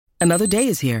Another day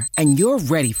is here, and you're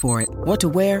ready for it. What to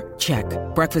wear? Check.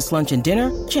 Breakfast, lunch, and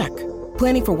dinner? Check.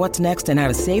 Planning for what's next and how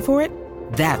to save for it?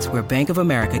 That's where Bank of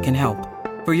America can help.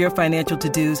 For your financial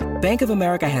to-dos, Bank of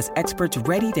America has experts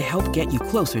ready to help get you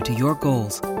closer to your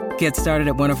goals. Get started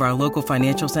at one of our local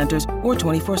financial centers or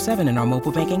 24/7 in our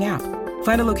mobile banking app.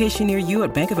 Find a location near you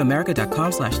at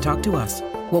bankofamerica.com/talktous.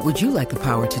 What would you like the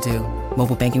power to do?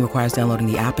 Mobile banking requires downloading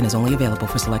the app and is only available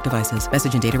for select devices.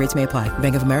 Message and data rates may apply.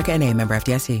 Bank of America N.A., member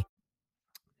FDIC.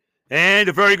 And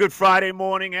a very good Friday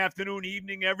morning, afternoon,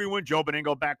 evening, everyone. Joe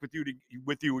Benigno back with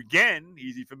you again.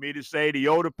 Easy for me to say, the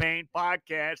Oda Pain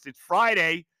podcast. It's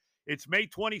Friday. It's May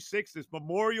 26th. It's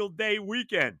Memorial Day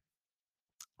weekend,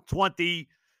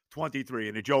 2023.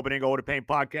 And the Joe Benigno Oda Pain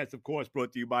podcast, of course,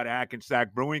 brought to you by the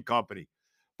Hackensack Brewing Company,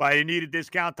 by the Need a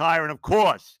Discount Tire, and, of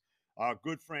course, our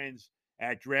good friends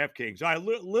at DraftKings. All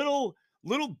right,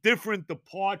 little different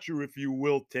departure, if you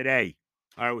will, today.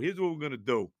 All right, well, here's what we're going to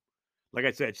do. Like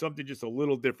I said, something just a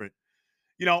little different.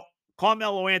 You know,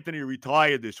 Carmelo Anthony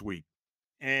retired this week,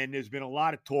 and there's been a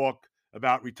lot of talk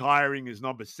about retiring his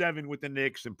number 7 with the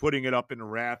Knicks and putting it up in the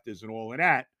rafters and all of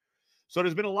that. So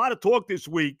there's been a lot of talk this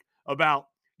week about,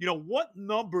 what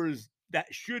numbers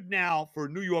that should now, for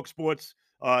New York sports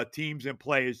teams and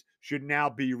players, should now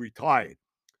be retired.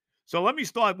 So let me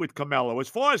start with Carmelo. As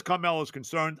far as Carmelo is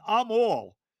concerned, I'm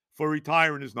all for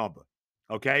retiring his number,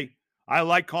 okay? I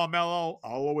like Carmelo.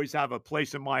 I'll always have a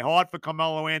place in my heart for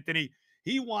Carmelo Anthony.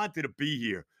 He wanted to be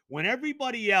here when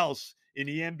everybody else in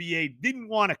the NBA didn't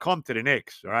want to come to the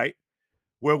Knicks, all right?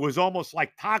 Where it was almost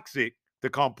like toxic to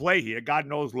come play here. God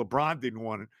knows LeBron didn't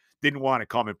want to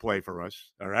come and play for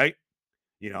us, all right?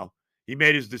 He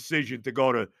made his decision to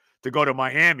go to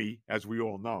Miami, as we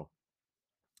all know.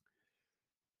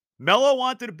 Melo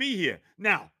wanted to be here.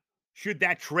 Now, should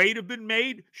that trade have been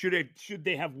made? Should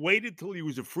they have waited till he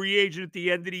was a free agent at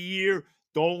the end of the year?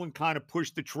 Dolan kind of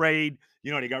pushed the trade.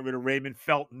 They got rid of Raymond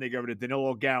Felton. They got rid of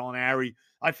Danilo Gallinari.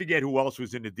 I forget who else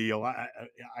was in the deal. I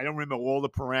don't remember all the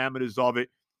parameters of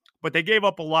it. But they gave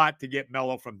up a lot to get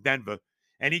Melo from Denver.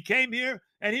 And he came here,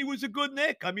 and he was a good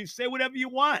Knick. I mean, say whatever you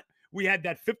want. We had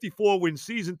that 54-win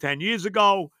season 10 years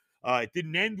ago. It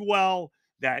didn't end well.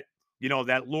 That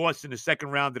loss in the second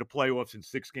round of the playoffs in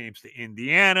 6 games to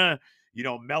Indiana.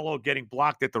 Melo getting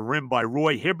blocked at the rim by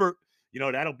Roy Hibbert.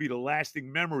 That'll be the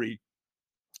lasting memory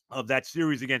of that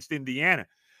series against Indiana.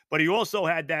 But he also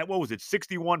had that,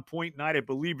 61-point night. I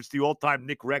believe it's the all-time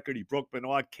Knick record. He broke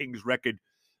Bernard King's record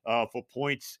for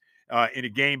points in a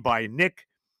game by Knick.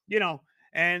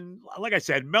 And like I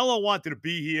said, Melo wanted to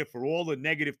be here for all the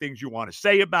negative things you want to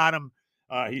say about him.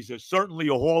 He's certainly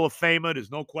a Hall of Famer.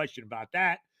 There's no question about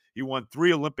that. He won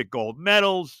 3 Olympic gold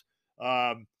medals.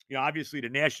 Obviously the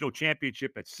national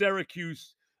championship at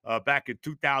Syracuse back in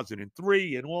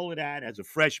 2003 and all of that as a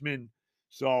freshman.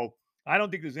 So I don't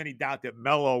think there's any doubt that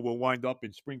Melo will wind up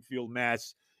in Springfield,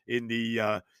 Mass. in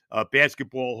the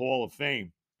Basketball Hall of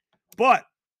Fame. But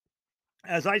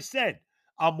as I said,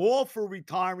 I'm all for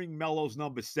retiring Melo's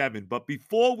number 7. But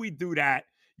before we do that,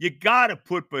 you got to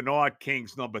put Bernard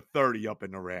King's number 30 up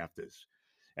in the rafters.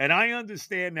 And I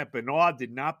understand that Bernard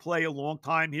did not play a long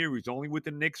time here. He was only with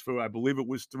the Knicks for, I believe it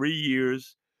was 3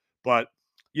 years. But,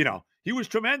 he was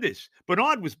tremendous.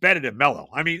 Bernard was better than Melo.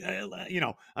 I mean,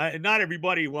 not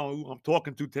everybody, I'm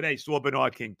talking to today, saw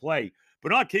Bernard King play.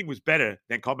 Bernard King was better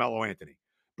than Carmelo Anthony.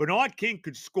 Bernard King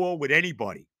could score with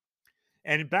anybody.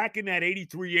 And back in that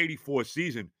 83-84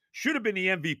 season, should have been the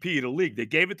MVP of the league. They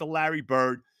gave it to Larry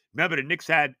Bird. Remember, the Knicks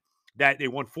had that. They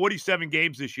won 47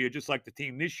 games this year, just like the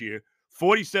team this year.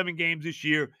 47 games this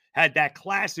year. Had that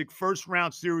classic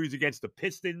first-round series against the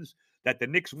Pistons that the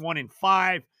Knicks won in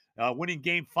 5, winning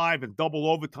Game 5 in double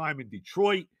overtime in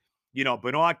Detroit.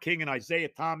 Bernard King and Isaiah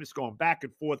Thomas going back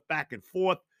and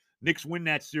forth. Knicks win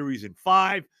that series in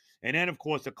 5. And then, of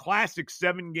course, a classic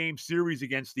 7-game series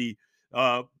against the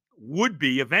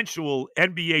would-be eventual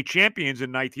NBA champions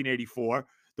in 1984,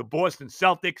 the Boston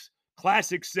Celtics.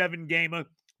 Classic 7-gamer.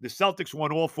 The Celtics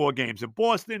won all 4 games in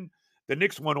Boston. The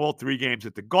Knicks won all 3 games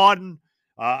at the Garden.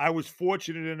 I was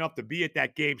fortunate enough to be at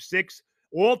that Game 6.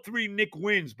 All 3 Knick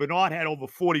wins, Bernard had over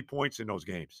 40 points in those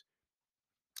games.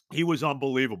 He was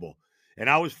unbelievable. And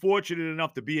I was fortunate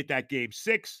enough to be at that Game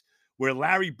 6 where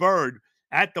Larry Bird,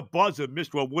 at the buzzer,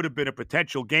 missed what would have been a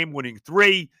potential game-winning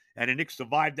 3, and the Knicks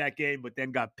survived that game, but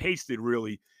then got pasted,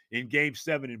 really, in Game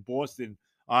 7 in Boston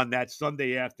on that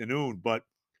Sunday afternoon. But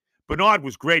Bernard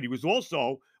was great. He was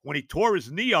also, when he tore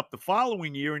his knee up the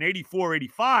following year in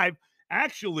 84-85,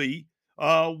 actually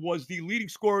was the leading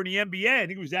scorer in the NBA,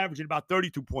 and he was averaging about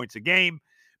 32 points a game.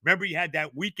 Remember, he had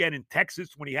that weekend in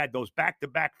Texas when he had those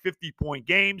back-to-back 50-point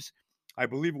games. I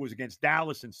believe it was against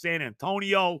Dallas and San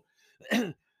Antonio.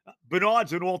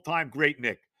 Bernard's an all-time great,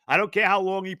 Nick. I don't care how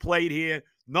long he played here.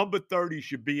 Number 30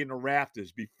 should be in the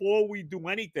rafters. Before we do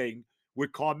anything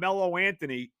with Carmelo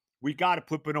Anthony, we got to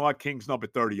put Bernard King's number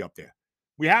 30 up there.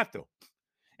 We have to.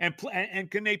 And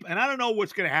can they? And I don't know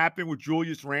what's going to happen with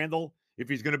Julius Randle, if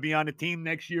he's going to be on the team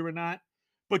next year or not.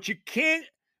 But you can't.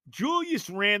 Julius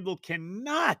Randle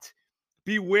cannot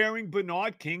be wearing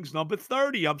Bernard King's number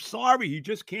 30. I'm sorry, he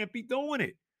just can't be doing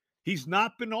it. He's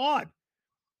not Bernard.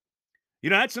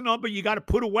 That's a number you got to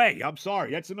put away. I'm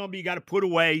sorry, that's a number you got to put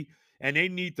away, and they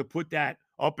need to put that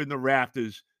up in the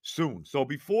rafters soon. So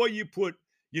before you put,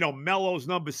 Melo's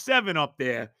number 7 up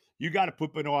there, you got to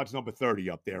put Bernard's number 30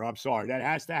 up there. I'm sorry. That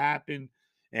has to happen.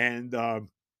 And,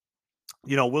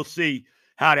 we'll see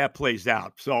how that plays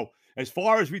out. So as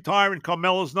far as retiring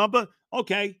Carmelo's number,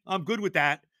 okay, I'm good with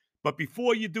that. But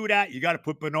before you do that, you got to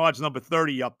put Bernard's number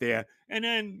 30 up there. And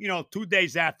then, 2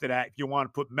 days after that, if you want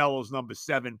to put Melo's number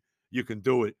 7, you can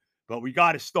do it. But we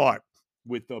got to start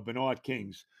with Bernard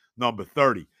King's number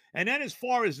 30. And then as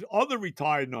far as other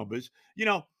retired numbers,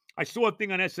 I saw a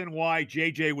thing on SNY.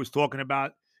 JJ was talking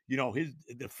about,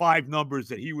 the 5 numbers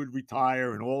that he would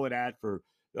retire and all of that for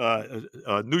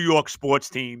New York sports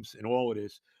teams and all of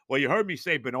this. Well, you heard me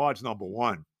say Bernard's number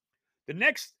 1. The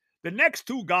next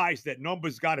 2 guys that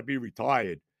numbers got to be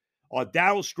retired are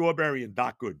Darryl Strawberry and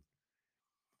Doc Gooden.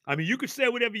 I mean, you could say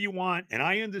whatever you want, and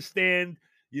I understand,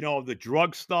 the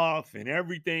drug stuff and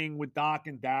everything with Doc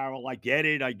and Darryl. I get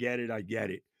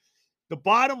it. The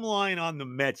bottom line on the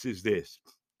Mets is this.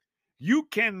 You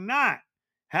cannot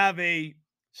have a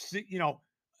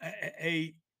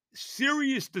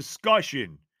serious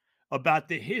discussion about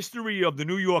the history of the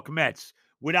New York Mets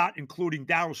without including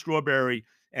Darryl Strawberry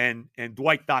and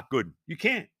Dwight Doc Gooden. You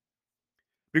can't.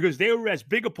 Because they were as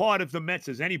big a part of the Mets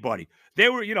as anybody. They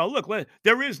were, look,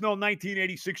 there is no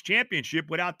 1986 championship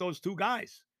without those 2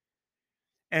 guys.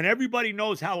 And everybody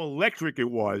knows how electric it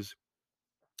was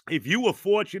if you were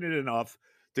fortunate enough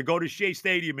to go to Shea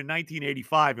Stadium in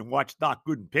 1985 and watch Doc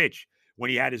Gooden pitch when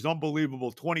he had his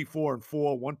unbelievable 24-4,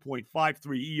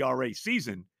 1.53 ERA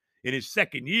season in his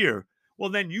second year. Well,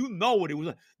 then what it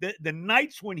was. The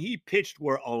nights when he pitched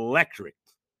were electric.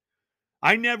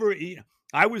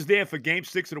 I was there for Game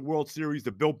 6 of the World Series,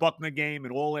 the Bill Buckner game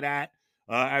and all of that.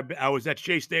 I was at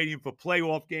Shea Stadium for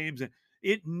playoff games, and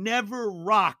it never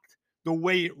rocked the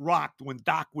way it rocked when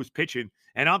Doc was pitching.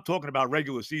 And I'm talking about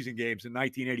regular season games in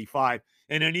 1985,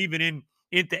 and then even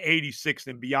into 86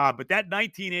 and beyond. But that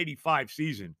 1985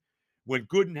 season, when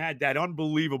Gooden had that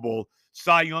unbelievable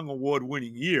Cy Young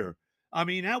Award-winning year, I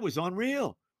mean, that was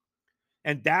unreal.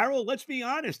 And Darryl, let's be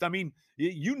honest. I mean,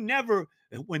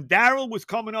 when Darryl was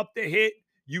coming up to hit,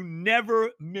 you never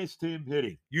missed him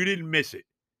hitting. You didn't miss it.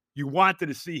 You wanted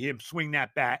to see him swing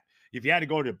that bat. If you had to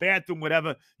go to the bathroom,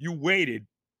 whatever, you waited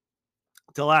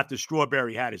till after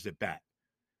Strawberry had his at bat.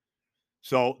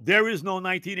 So there is no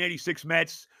 1986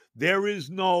 Mets. There is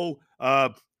no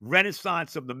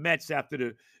renaissance of the Mets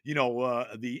after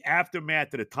the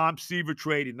aftermath of the Tom Seaver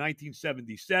trade in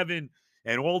 1977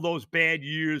 and all those bad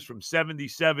years from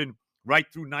 77 right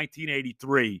through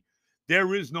 1983.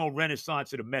 There is no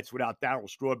renaissance of the Mets without Darryl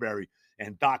Strawberry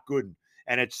and Doc Gooden.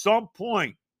 And at some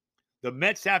point, the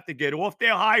Mets have to get off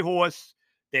their high horse.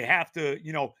 They have to,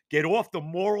 get off the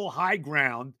moral high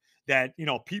ground that,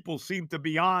 people seem to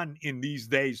be on in these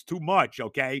days too much,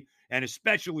 okay? And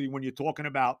especially when you're talking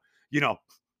about,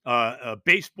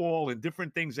 baseball and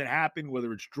different things that happen,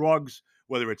 whether it's drugs,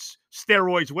 whether it's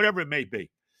steroids, whatever it may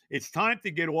be. It's time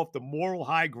to get off the moral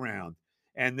high ground.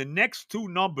 And the next 2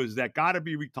 numbers that got to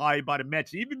be retired by the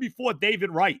Mets, even before David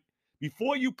Wright,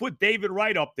 before you put David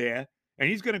Wright up there, and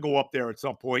he's going to go up there at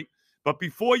some point, but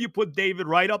before you put David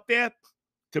Wright up there,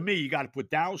 to me, you got to put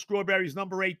Darryl Strawberry's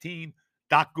number 18,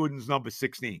 Doc Gooden's number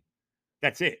 16.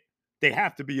 That's it. They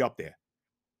have to be up there.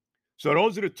 So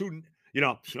those are the 2,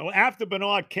 so after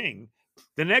Bernard King,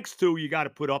 the next 2 you got to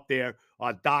put up there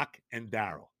are Doc and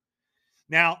Darryl.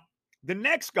 Now, the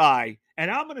next guy,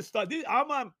 and I'm going to start,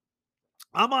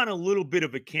 I'm on a little bit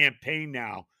of a campaign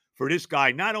now for this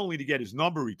guy, not only to get his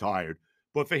number retired,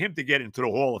 but for him to get into the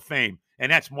Hall of Fame,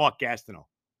 and that's Mark Gastineau.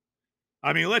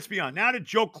 I mean, let's be honest. Now that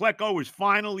Joe Klecko is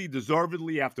finally,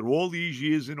 deservedly, after all these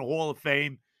years in the Hall of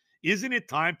Fame, isn't it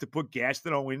time to put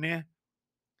Gastineau in there?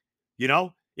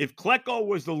 If Klecko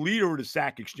was the leader of the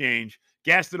sack exchange,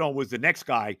 Gastineau was the next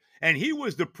guy, and he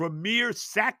was the premier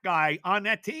sack guy on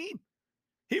that team.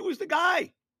 He was the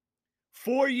guy.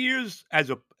 4 years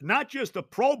as not just a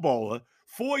Pro Bowler,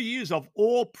 4 years of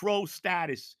all-pro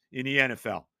status in the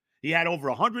NFL. He had over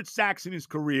 100 sacks in his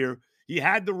career. He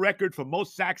had the record for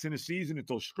most sacks in a season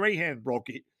until Strahan broke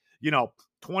it,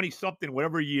 20-something,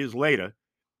 whatever years later.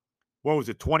 What was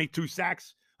it, 22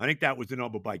 sacks? I think that was the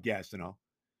number by Gastineau.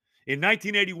 In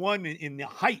 1981, in the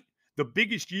height, the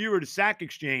biggest year of the sack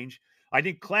exchange, I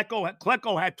think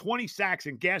Klecko had 20 sacks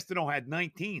and Gastineau had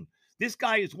 19. This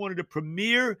guy is one of the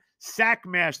premier sack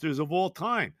masters of all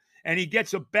time. And he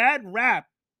gets a bad rap,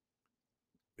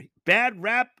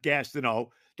 Gastineau,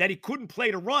 that he couldn't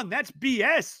play the run. That's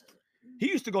BS. He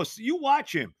used to go, you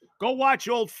watch him. Go watch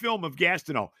old film of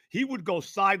Gastineau. He would go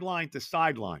sideline to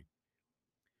sideline.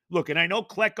 Look, and I know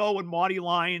Klecko and Marty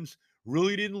Lyons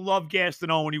really didn't love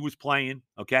Gastineau when he was playing,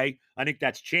 okay? I think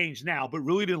that's changed now, but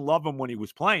really didn't love him when he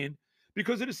was playing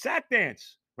because of the sack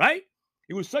dance, right?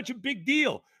 It was such a big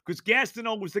deal because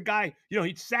Gastineau was the guy,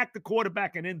 he'd sack the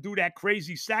quarterback and then do that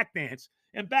crazy sack dance.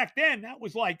 And back then, that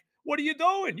was like, what are you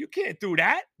doing? You can't do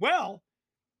that. Well,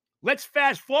 let's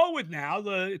fast forward now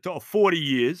to 40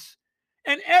 years,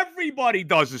 and everybody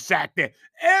does a sack dance.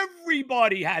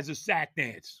 Everybody has a sack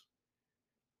dance.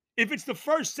 If it's the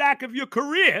first sack of your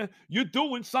career, you're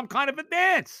doing some kind of a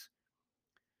dance.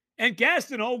 And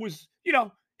Gastineau was,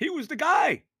 he was the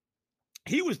guy.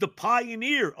 He was the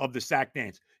pioneer of the sack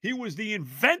dance. He was the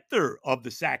inventor of the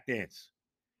sack dance.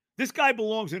 This guy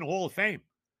belongs in the Hall of Fame.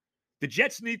 The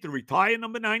Jets need to retire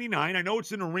number 99. I know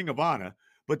it's in the Ring of Honor,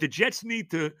 but the Jets need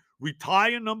to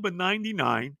retire number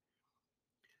 99.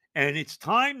 And it's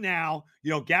time now.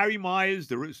 Gary Myers,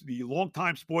 the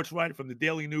longtime sports writer from the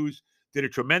Daily News, did a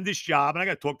tremendous job. And I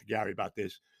got to talk to Gary about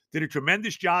this. Did a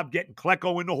tremendous job getting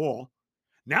Klecko in the Hall.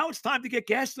 Now it's time to get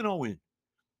Gastineau in.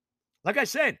 Like I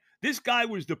said, this guy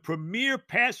was the premier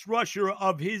pass rusher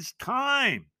of his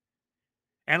time.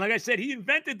 And like I said, he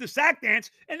invented the sack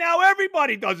dance, and now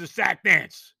everybody does a sack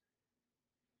dance.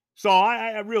 So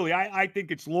I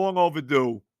think it's long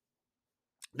overdue.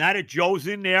 Now that Joe's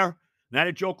in there, now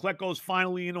that Joe Klecko's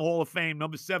finally in the Hall of Fame,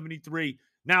 number 73,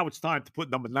 now it's time to put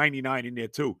number 99 in there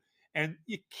too. And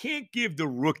you can't give the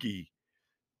rookie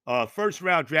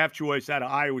first-round draft choice out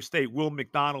of Iowa State, Will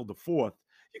McDonald IV.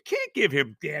 You can't give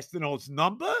him Gastineau's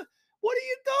number. What are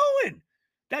you doing?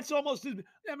 That's almost,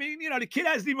 the kid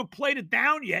hasn't even played it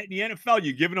down yet in the NFL.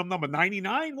 You're giving him number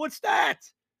 99? What's that?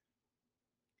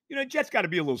 Jets got to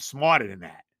be a little smarter than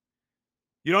that.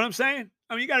 You know what I'm saying?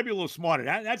 You got to be a little smarter.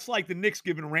 That's like the Knicks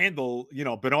giving Randall,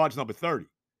 Bernard's number 30.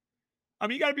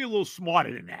 You got to be a little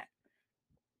smarter than that.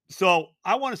 So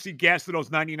I want to see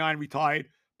Gastineau's 99 retired,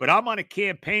 but I'm on a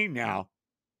campaign now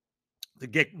to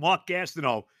get Mark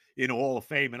Gastineau in the Hall of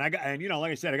Fame. And like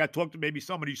I said, I got to talk to maybe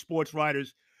some of these sports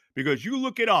writers because you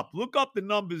look up the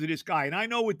numbers of this guy. And I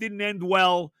know it didn't end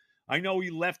well. I know he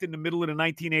left in the middle of the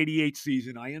 1988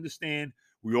 season. I understand.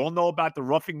 We all know about the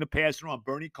roughing the passer on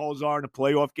Bernie Kosar in a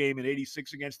playoff game in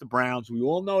 86 against the Browns. We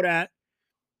all know that.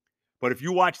 But if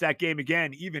you watch that game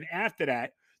again, even after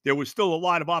that, there was still a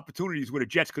lot of opportunities where the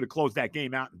Jets could have closed that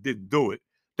game out and didn't do it.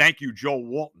 Thank you, Joe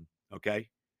Walton. Okay?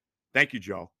 Thank you,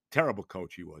 Joe. Terrible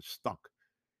coach he was. Stunk.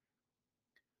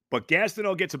 But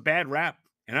Gastineau gets a bad rap.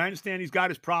 And I understand he's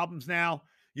got his problems now,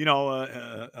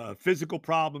 physical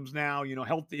problems now,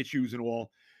 health issues and all.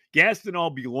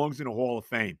 Gastineau belongs in the Hall of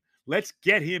Fame. Let's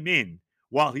get him in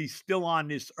while he's still on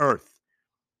this earth.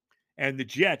 And the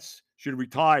Jets should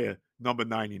retire number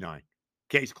 99.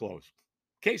 Case closed.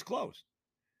 Case closed.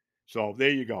 So there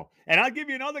you go. And I'll give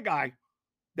you another guy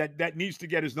that needs to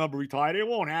get his number retired. It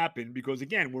won't happen because,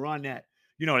 again, we're on that,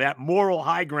 that moral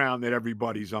high ground that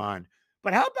everybody's on.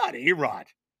 But how about A-Rod?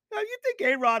 Now, you think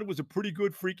A-Rod was a pretty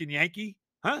good freaking Yankee?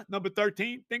 Huh? Number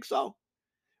 13? Think so?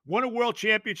 Won a world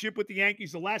championship with the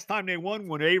Yankees. The last time they won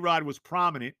when A-Rod was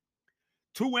prominent.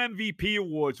 2 MVP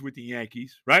awards with the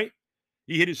Yankees, right?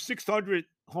 He hit his 600th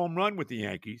home run with the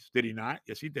Yankees. Did he not?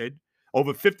 Yes, he did.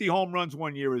 Over 50 home runs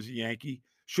one year as a Yankee.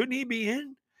 Shouldn't he be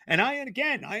in? And I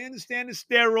understand the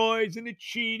steroids and the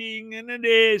cheating and the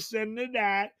this and the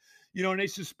that. And they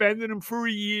suspended him for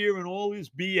a year and all this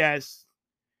BS.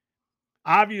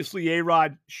 Obviously,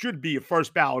 A-Rod should be a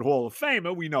first ballot Hall of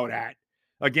Famer. We know that.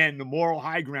 Again, the moral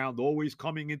high ground always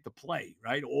coming into play,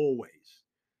 right? Always.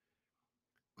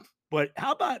 But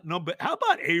how about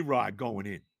A-Rod going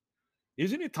in?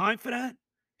 Isn't it time for that?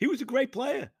 He was a great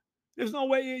player. There's no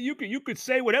way you could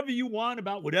say whatever you want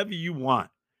about whatever you want.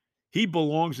 He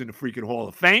belongs in the freaking Hall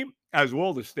of Fame, as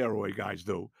all the steroid guys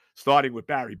do, starting with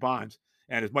Barry Bonds,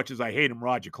 and as much as I hate him,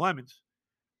 Roger Clemens.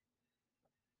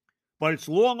 But it's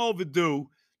long overdue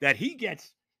that he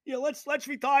gets, let's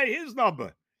retire his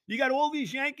number. You got all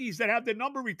these Yankees that have their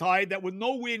number retired that were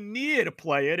nowhere near the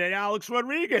player that Alex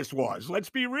Rodriguez was. Let's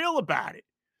be real about it.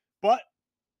 But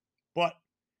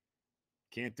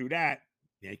can't do that.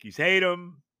 Yankees hate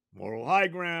him, moral high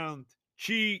ground,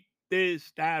 cheat,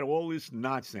 this, that, all this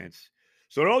nonsense.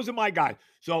 So those are my guys.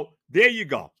 So there you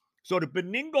go. So the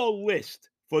Benigno list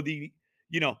for the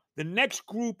next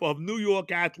group of New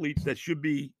York athletes that should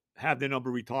have their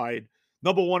number retired.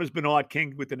 Number 1 is Bernard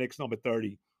King with the Knicks, number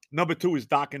 30. Number 2 is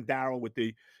Doc and Darrell with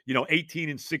the 18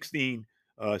 and 16,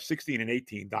 16 and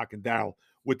 18. Doc and Darrell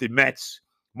with the Mets.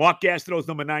 Mark Gastineau's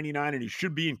number 99, and he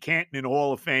should be in Canton in the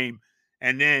Hall of Fame.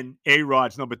 And then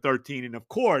A-Rod's number 13. And of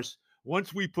course,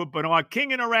 once we put Bernard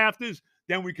King in the rafters,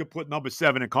 then we could put number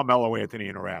 7 and Carmelo Anthony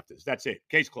in the rafters. That's it.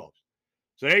 Case closed.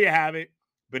 So there you have it.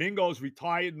 Benigno's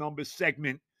retired number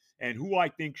segment and who I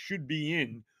think should be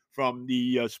in from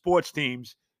the sports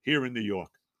teams here in New York.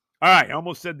 All right, I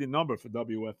almost said the number for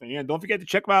WFAN. Don't forget to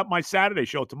check out my Saturday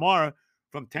show tomorrow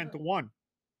from 10 to 1.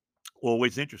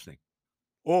 Always interesting.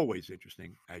 Always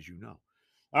interesting, as you know.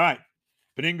 All right,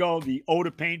 Benigno, the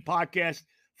Ode Pain podcast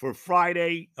for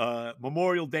Friday,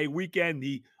 Memorial Day weekend,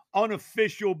 the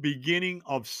unofficial beginning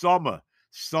of summer.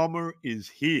 Summer is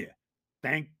here.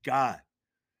 Thank God.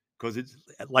 Because it's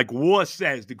like War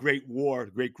says, the great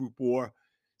group War,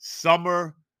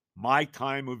 summer, my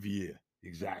time of year.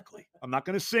 Exactly. I'm not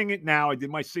going to sing it now. I did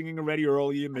my singing already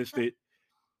earlier. You missed it.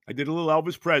 I did a little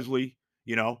Elvis Presley,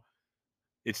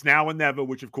 It's now or never,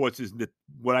 which, of course, is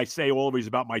what I say always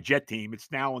about my Jet team.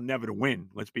 It's now or never to win.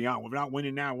 Let's be honest. We're not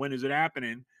winning now. When is it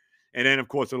happening? And then, of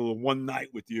course, a little One Night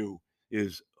with You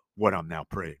is what I'm now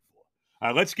praying for. All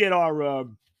right, let's get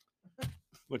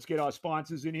our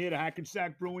sponsors in here, the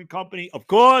Hackensack Brewing Company. Of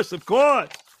course.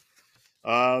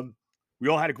 We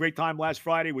all had a great time last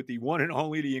Friday with the one and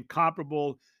only, the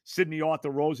incomparable Sidney Arthur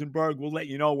Rosenberg. We'll let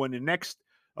you know when the next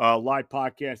live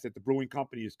podcast at the Brewing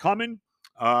Company is coming.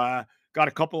 Got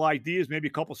a couple ideas, maybe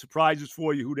a couple surprises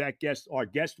for you who our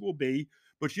guest will be.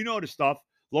 But you know the stuff.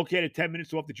 Located 10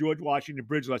 minutes off the George Washington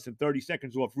Bridge, less than 30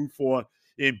 seconds off Route 4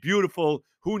 in beautiful,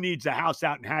 who needs a house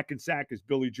out in Hackensack, as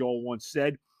Billy Joel once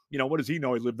said. What does he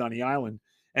know? He lived on the island.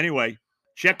 Anyway,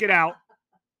 check it out.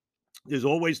 There's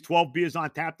always 12 beers on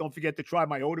tap. Don't forget to try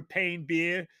my Ode Pain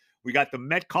beer. We got the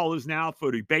Met colors now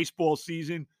for the baseball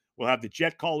season. We'll have the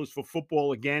Jet colors for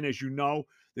football again, as you know.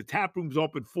 The tap room's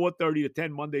open 4:30 to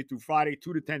 10 Monday through Friday,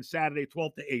 2 to 10 Saturday,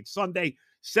 12 to 8 Sunday,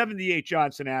 78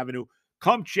 Johnson Avenue.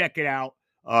 Come check it out.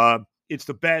 It's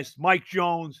the best. Mike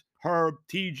Jones, Herb,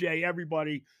 TJ,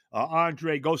 everybody,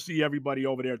 Andre, go see everybody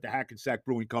over there at the Hackensack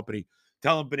Brewing Company.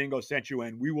 Tell them Benigno sent you,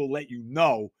 and we will let you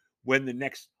know when the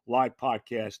next live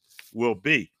podcast will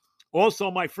be. Also,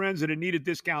 my friends at Anita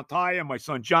Discount Tire, my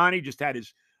son Johnny just had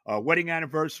his wedding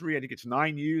anniversary. I think it's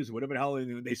 9 years, whatever the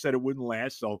hell. They said it wouldn't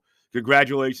last. So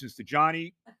congratulations to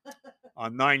Johnny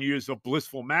on 9 years of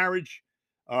blissful marriage.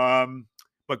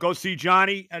 But go see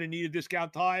Johnny at Anita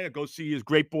Discount Tire. Go see his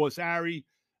great boss, Harry.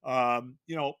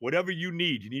 Whatever you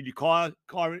need. You need your car.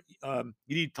 You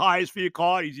need tires for your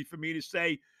car. Easy for me to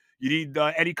say. You need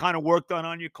any kind of work done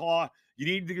on your car. You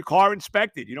need your car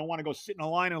inspected. You don't want to go sit in a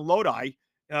line in Lodi.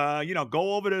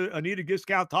 Go over to Anita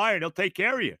Discount Tire. They'll take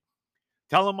care of you.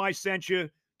 Tell them I sent you.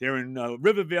 They're in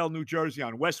Rivervale, New Jersey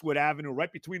on Westwood Avenue,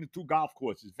 right between the two golf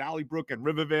courses, Valley Brook and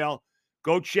Rivervale.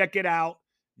 Go check it out.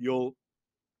 You'll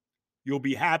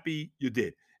be happy you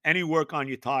did. Any work on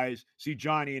your tires, see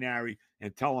Johnny and Harry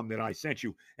and tell them that I sent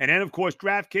you. And then, of course,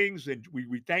 DraftKings, and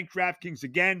we thank DraftKings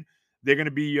again. They're going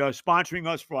to be sponsoring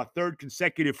us for our third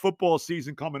consecutive football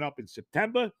season coming up in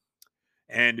September.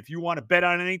 And if you want to bet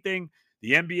on anything,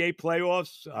 the NBA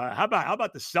playoffs, how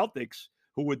about the Celtics,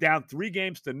 who were down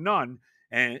 3-0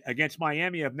 and against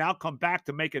Miami, have now come back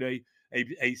to make it a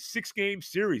 6-game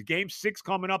series. Game 6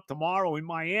 coming up tomorrow in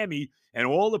Miami, and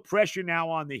all the pressure now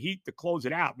on the Heat to close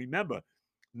it out. Remember,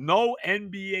 no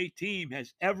NBA team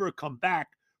has ever come back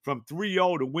from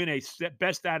 3-0 to win a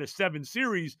best out of 7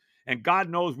 series, and God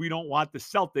knows we don't want the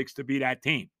Celtics to be that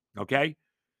team, okay?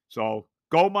 So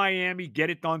go Miami,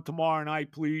 get it done tomorrow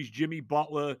night, please. Jimmy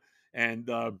Butler and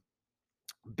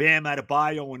Bam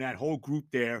Adebayo and that whole group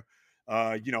there,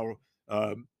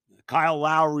 Kyle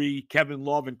Lowry, Kevin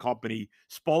Love and company,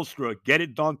 Spoelstra, get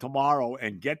it done tomorrow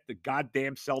and get the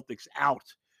goddamn Celtics out.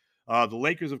 The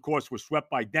Lakers, of course, were swept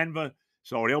by Denver,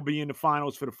 so they'll be in the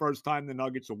finals for the first time. The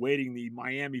Nuggets awaiting the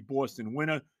Miami-Boston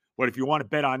winner. But if you want to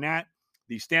bet on that,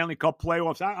 the Stanley Cup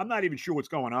playoffs, I'm not even sure what's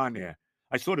going on there.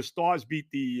 I saw the Stars beat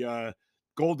the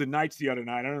Golden Knights the other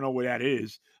night. I don't know where that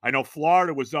is. I know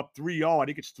Florida was up 3-0. I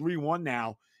think it's 3-1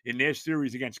 now in their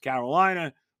series against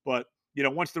Carolina. But,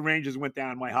 once the Rangers went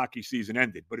down, my hockey season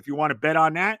ended. But if you want to bet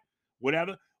on that,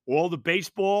 whatever, all the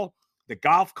baseball, the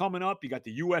golf coming up, you got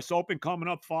the U.S. Open coming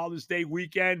up, Father's Day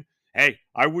weekend. Hey,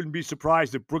 I wouldn't be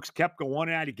surprised if Brooks Koepka won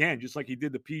that again, just like he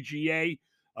did the PGA.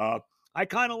 I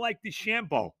kind of like the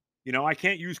DeChambeau. I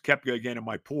can't use Koepka again in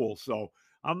my pool, so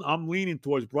I'm leaning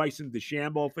towards Bryson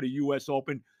DeChambeau for the U.S.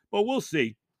 Open, but we'll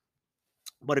see.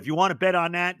 But if you want to bet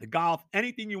on that, the golf,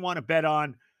 anything you want to bet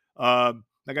on,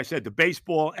 like I said, the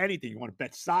baseball, anything you want to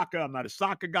bet soccer. I'm not a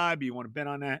soccer guy, but you want to bet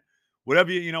on that.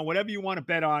 Whatever whatever you want to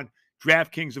bet on,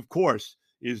 DraftKings, of course,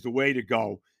 is the way to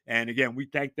go. And again, we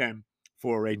thank them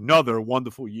for another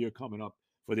wonderful year coming up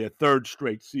for their third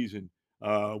straight season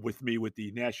with me with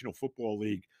the National Football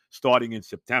League starting in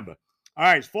September. All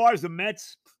right, as far as the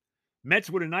Mets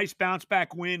with a nice bounce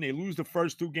back win. They lose the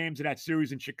first two games of that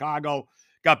series in Chicago.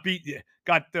 Got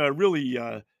really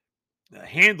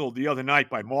handled the other night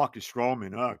by Marcus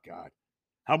Stroman. Oh, God.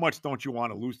 How much don't you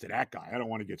want to lose to that guy? I don't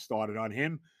want to get started on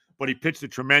him, but he pitched a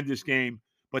tremendous game.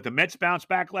 But the Mets bounced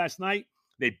back last night.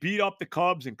 They beat up the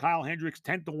Cubs and Kyle Hendricks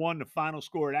 10-1, the final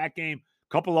score of that game.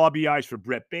 Couple RBIs for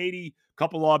Brett Beatty,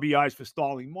 couple RBIs for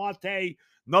Starling Marte,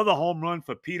 another home run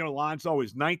for Pete Alonso,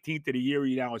 his 19th of the year.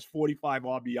 He now has 45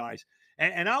 RBIs.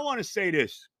 And I want to say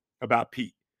this about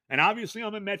Pete. And obviously,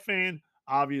 I'm a Met fan.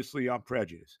 Obviously, I'm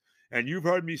prejudiced. And you've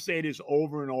heard me say this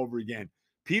over and over again.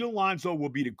 Pete Alonso will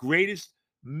be the greatest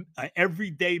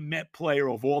everyday Met player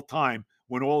of all time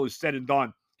when all is said and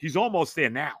done. He's almost there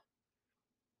now.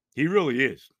 He really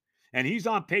is. And he's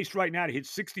on pace right now to hit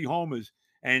 60 homers.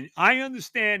 And I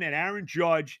understand that Aaron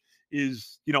Judge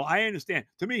is, I understand.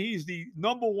 To me, he's the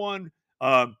number one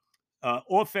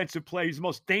offensive player. He's the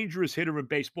most dangerous hitter in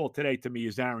baseball today, to me,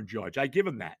 is Aaron Judge. I give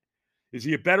him that. Is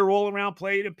he a better all-around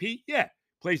player than Pete? Yeah.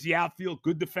 Plays the outfield,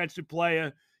 good defensive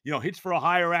player, hits for a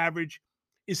higher average.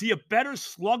 Is he a better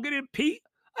slugger than Pete?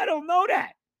 I don't know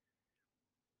that.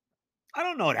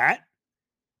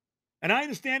 And I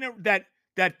understand that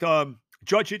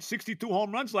Judge hit 62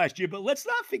 home runs last year, but let's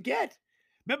not forget.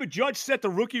 Remember, Judge set the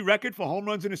rookie record for home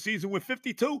runs in a season with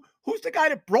 52? Who's the guy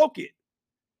that broke it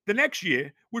the next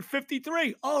year with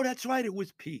 53? Oh, that's right. It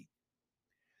was Pete.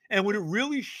 And would it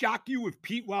really shock you if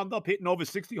Pete wound up hitting over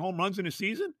 60 home runs in a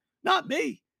season? Not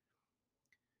me.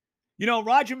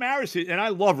 Roger Maris, and I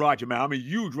love Roger Maris. I'm a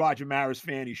huge Roger Maris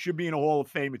fan. He should be in a Hall of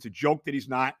Fame. It's a joke that he's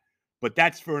not, but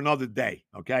that's for another day,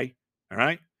 okay? All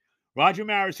right? Roger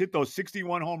Maris hit those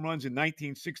 61 home runs in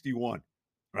 1961,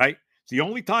 right? It's the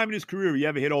only time in his career he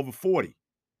ever hit over 40.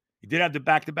 He did have the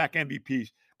back-to-back MVPs.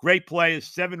 Great players,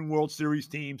 7 World Series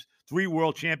teams, 3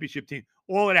 World Championship teams,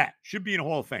 all of that. Should be in a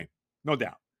Hall of Fame, no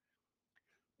doubt.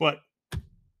 But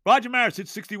Roger Maris hit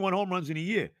 61 home runs in a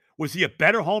year. Was he a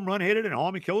better home run hitter than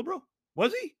Harmon Killebrew?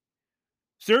 Was he?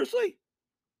 Seriously?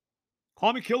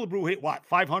 Harmon Killebrew hit what,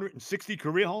 560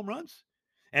 career home runs?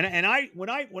 And when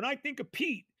I think of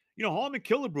Pete, Harmon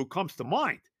Killebrew comes to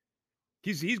mind.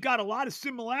 He's got a lot of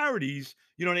similarities.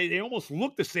 They almost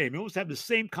look the same. They almost have the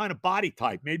same kind of body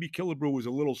type. Maybe Killebrew was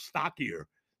a little stockier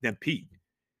than Pete.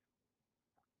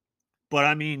 But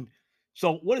I mean,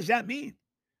 so what does that mean?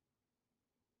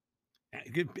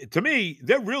 To me,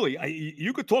 they're really,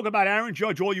 you could talk about Aaron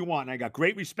Judge all you want, and I got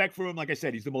great respect for him. Like I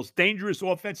said, he's the most dangerous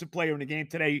offensive player in the game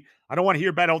today. I don't want to hear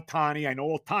about Ohtani. I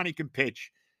know Ohtani can pitch.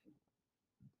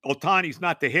 Ohtani's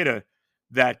not the hitter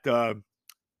that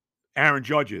Aaron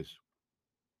Judge is.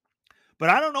 But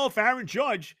I don't know if Aaron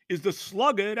Judge is the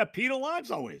slugger that Pete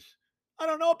Alonso is. I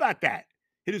don't know about that.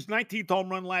 Hit his 19th home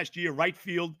run last year, right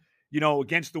field,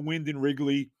 against the wind in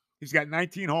Wrigley. He's got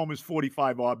 19 homers,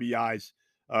 45 RBIs.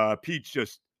 Pete's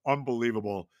just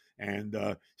unbelievable. And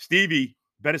Stevie,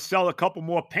 better sell a couple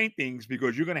more paintings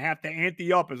because you're going to have to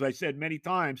ante up, as I said many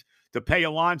times, to pay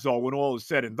Alonso when all is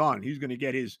said and done. He's going to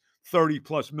get his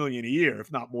 30+ million a year,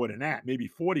 if not more than that, maybe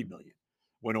 40 million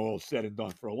when all is said and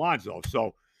done for Alonso.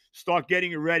 So start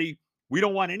getting it ready. We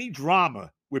don't want any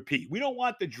drama with Pete. We don't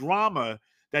want the drama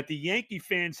that the Yankee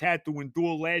fans had to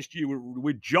endure last year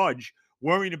with Judge,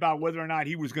 worrying about whether or not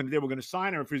they were going to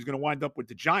sign her, if he was going to wind up with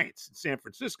the Giants in San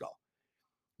Francisco.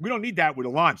 We don't need that with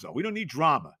Alonso. We don't need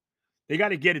drama. They got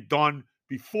to get it done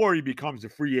before he becomes a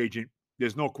free agent.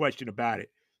 There's no question about it.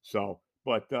 So,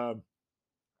 but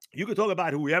you can talk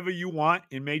about whoever you want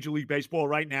in Major League Baseball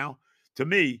right now. To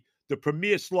me, the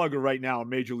premier slugger right now in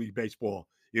Major League Baseball,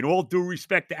 in all due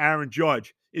respect to Aaron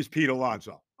Judge, is Pete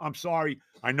Alonso. I'm sorry.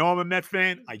 I know I'm a Met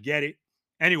fan. I get it.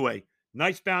 Anyway,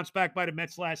 nice bounce back by the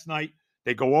Mets last night.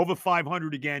 They go over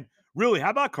 500 again. Really, how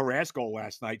about Carrasco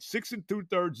last night? 6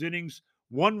 2/3 innings,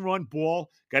 1-run ball.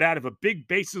 Got out of a big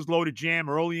bases-loaded jam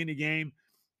early in the game.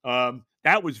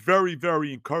 That was very,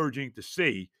 very encouraging to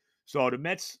see. So the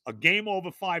Mets, a game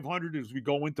over 500 as we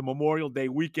go into Memorial Day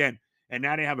weekend. And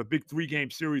now they have a big 3-game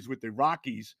series with the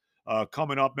Rockies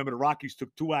coming up. Remember, the Rockies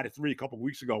took 2 out of 3 a couple of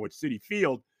weeks ago at Citi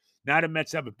Field. Now the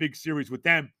Mets have a big series with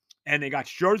them. And they got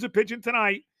Scherzer pitching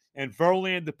tonight and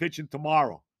Verlander pitching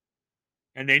tomorrow.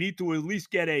 And they need to at least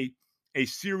get a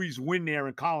series win there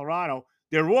in Colorado.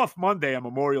 They're off Monday on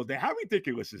Memorial Day. How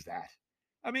ridiculous is that?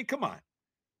 I mean, come on.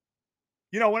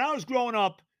 When I was growing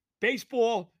up,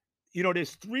 baseball,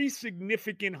 there's three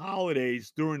significant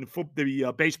holidays during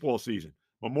the baseball season: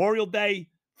 Memorial Day,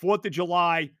 4th of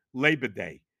July, Labor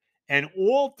Day. And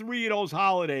all three of those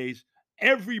holidays,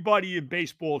 everybody in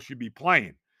baseball should be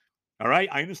playing. All right.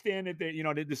 I understand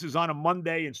that this is on a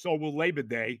Monday, and so will Labor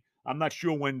Day. I'm not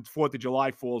sure when 4th of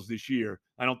July falls this year.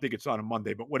 I don't think it's on a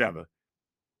Monday, but whatever.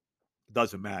 It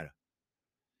doesn't matter.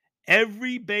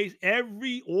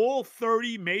 All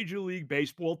 30 Major League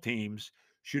Baseball teams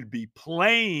should be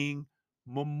playing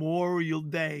Memorial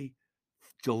Day,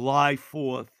 July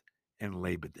 4th, and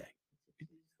Labor Day.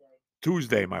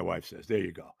 Tuesday, my wife says. There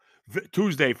you go.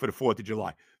 Tuesday for the 4th of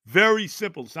July. Very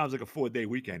simple. Sounds like a 4-day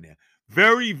weekend there.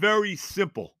 Very, very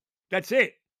simple. That's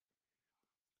it.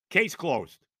 Case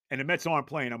closed. And the Mets aren't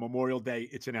playing on Memorial Day.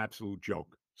 It's an absolute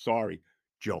joke. Sorry,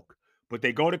 joke. But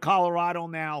they go to Colorado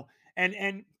now.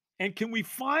 And can we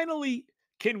trim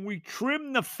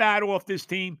the fat off this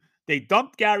team? They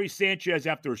dumped Gary Sanchez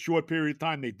after a short period of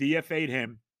time. They DFA'd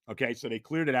him. Okay, so they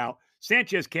cleared it out.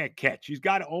 Sanchez can't catch. He's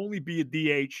got to only be a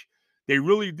DH. They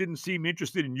really didn't seem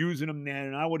interested in using him then,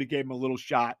 and I would have gave him a little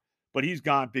shot, but he's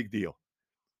gone. Big deal.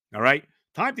 All right?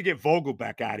 Time to get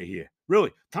Vogelbach out of here.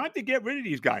 Really, time to get rid of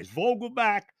these guys.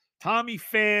 Vogelbach, Tommy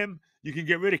Pham. You can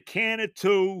get rid of Canna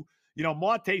too.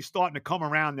 Marte's starting to come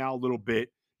around now a little bit.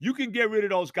 You can get rid of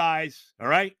those guys, all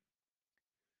right?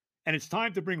 And it's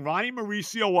time to bring Ronnie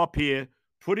Mauricio up here,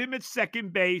 put him at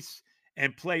second base,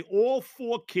 and play all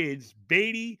four kids,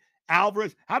 Beatty,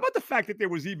 Alvarez. How about the fact that there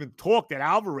was even talk that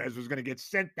Alvarez was going to get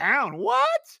sent down?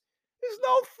 What? There's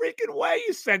no freaking way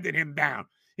you're sending him down.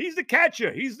 He's the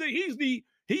catcher. He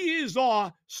is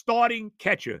our starting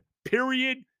catcher.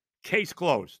 Period. Case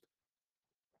closed.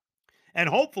 And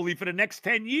hopefully for the next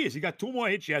 10 years, he got 2 more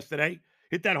hits yesterday.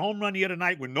 Hit that home run the other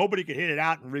night when nobody could hit it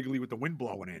out in Wrigley with the wind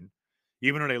blowing in,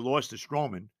 even though they lost to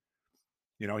Stroman.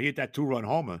 He hit that 2-run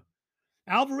homer.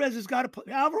 Alvarez has got to play.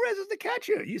 Alvarez is the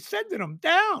catcher. You're sending him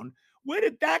down. Where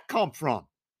did that come from?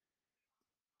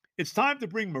 It's time to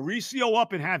bring Mauricio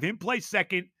up and have him play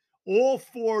second. All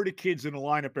 4 of the kids in the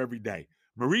lineup every day.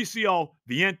 Mauricio,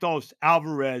 Vientos,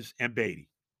 Alvarez, and Beatty.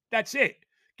 That's it.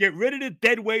 Get rid of the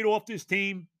dead weight off this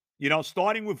team.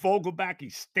 Starting with Vogelbach, he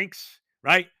stinks,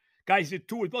 right? Guys hit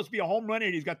 2. He's supposed to be a home run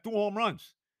hitter. He's got 2 home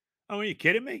runs. Are you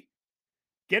kidding me?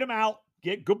 Get him out.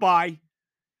 Goodbye.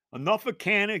 Enough of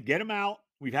Canna. Get him out.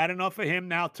 We've had enough of him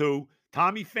now, too.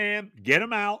 Tommy Pham, get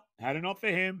him out. Had enough of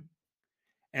him.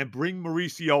 And bring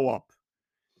Mauricio up.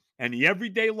 And the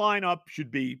everyday lineup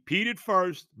should be Pete at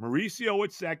first, Mauricio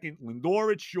at second,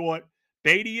 Lindor at short,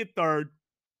 Beatty at third,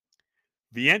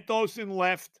 Vientos in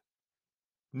left,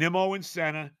 Nimmo in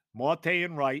center, Marte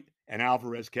in right, and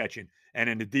Alvarez catching. And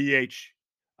in the DH,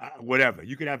 whatever.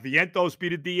 You could have Vientos be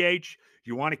the DH.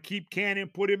 You want to keep Cannon,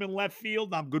 put him in left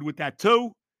field. I'm good with that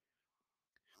too.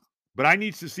 But I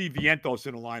need to see Vientos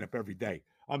in the lineup every day.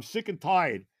 I'm sick and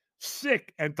tired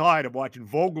of watching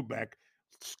Vogelbach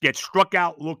get struck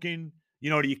out looking,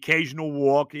 the occasional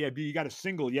walk. Yeah, you got a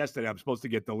single yesterday. I'm supposed to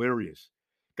get delirious.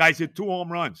 Guys hit 2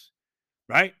 home runs,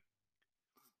 right?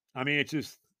 I mean, it's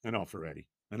just enough already.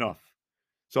 Enough.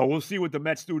 So we'll see what the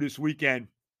Mets do this weekend.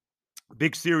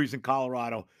 Big series in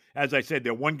Colorado. As I said,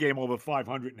 they're 1 game over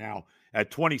 500 now at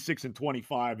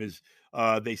 26-25 as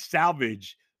they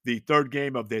salvage the 3rd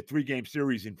game of their 3-game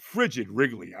series in frigid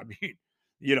Wrigley. I mean,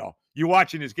 you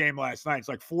watching this game last night, it's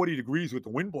like 40 degrees with the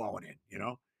wind blowing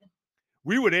in,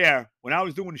 We were there when I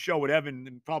was doing the show with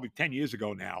Evan probably 10 years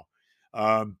ago now.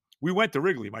 We went to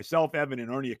Wrigley, myself, Evan,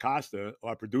 and Ernie Acosta,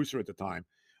 our producer at the time.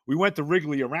 We went to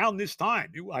Wrigley around this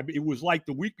time. It was like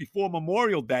the week before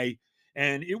Memorial Day,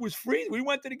 and it was free. We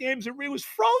went to the games, and it was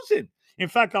frozen. In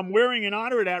fact, I'm wearing in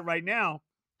honor of that right now.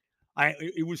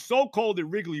 It was so cold at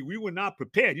Wrigley, we were not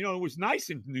prepared. It was nice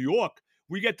in New York.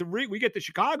 We get to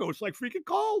Chicago, it's like freaking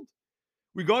cold.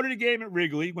 We go to the game at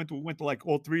Wrigley. Went to like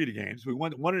all 3 of the games. We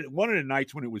went one of the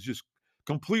nights when it was just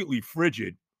completely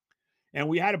frigid, and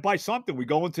we had to buy something. We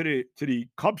go into the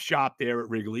Cubs shop there at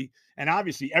Wrigley, and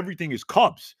obviously everything is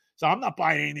Cubs. So I'm not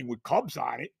buying anything with Cubs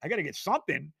on it. I got to get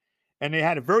something. And they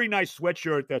had a very nice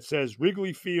sweatshirt that says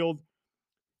Wrigley Field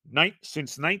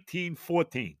since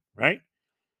 1914, right?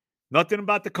 Nothing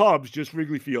about the Cubs, just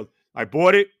Wrigley Field. I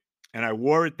bought it, and I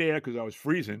wore it there because I was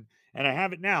freezing. And I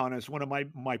have it now, and it's one of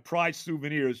my prized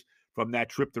souvenirs from that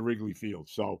trip to Wrigley Field.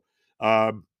 So,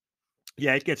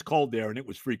 yeah, it gets cold there, and it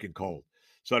was freaking cold.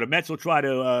 So the Mets will try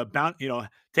to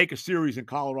take a series in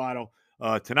Colorado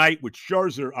tonight with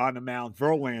Scherzer on the mound,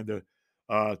 Verlander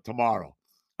tomorrow.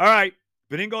 All right,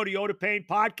 Benigno the Yoda Payne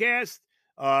podcast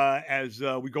as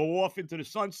we go off into the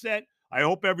sunset. I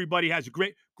hope everybody has a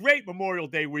great Memorial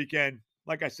Day weekend.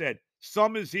 Like I said,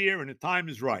 Summer's here and the time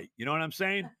is right. You know what I'm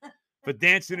saying? For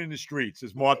dancing in the streets,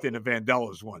 as Martin and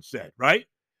Vandellas once said, right?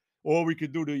 Or we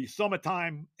could do the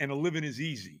summertime and the living is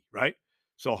easy, right?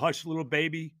 So hush, little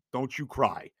baby, don't you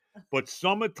cry. But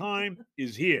summertime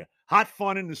is here. Hot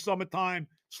fun in the summertime.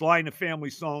 Sly and the Family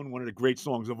Stone, one of the great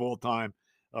songs of all time.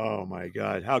 Oh my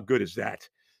God, how good is that?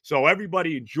 So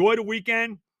everybody enjoy the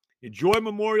weekend, enjoy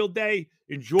Memorial Day,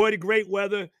 enjoy the great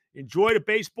weather, enjoy the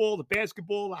baseball, the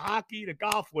basketball, the hockey, the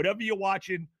golf, whatever you're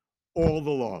watching. All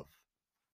the love.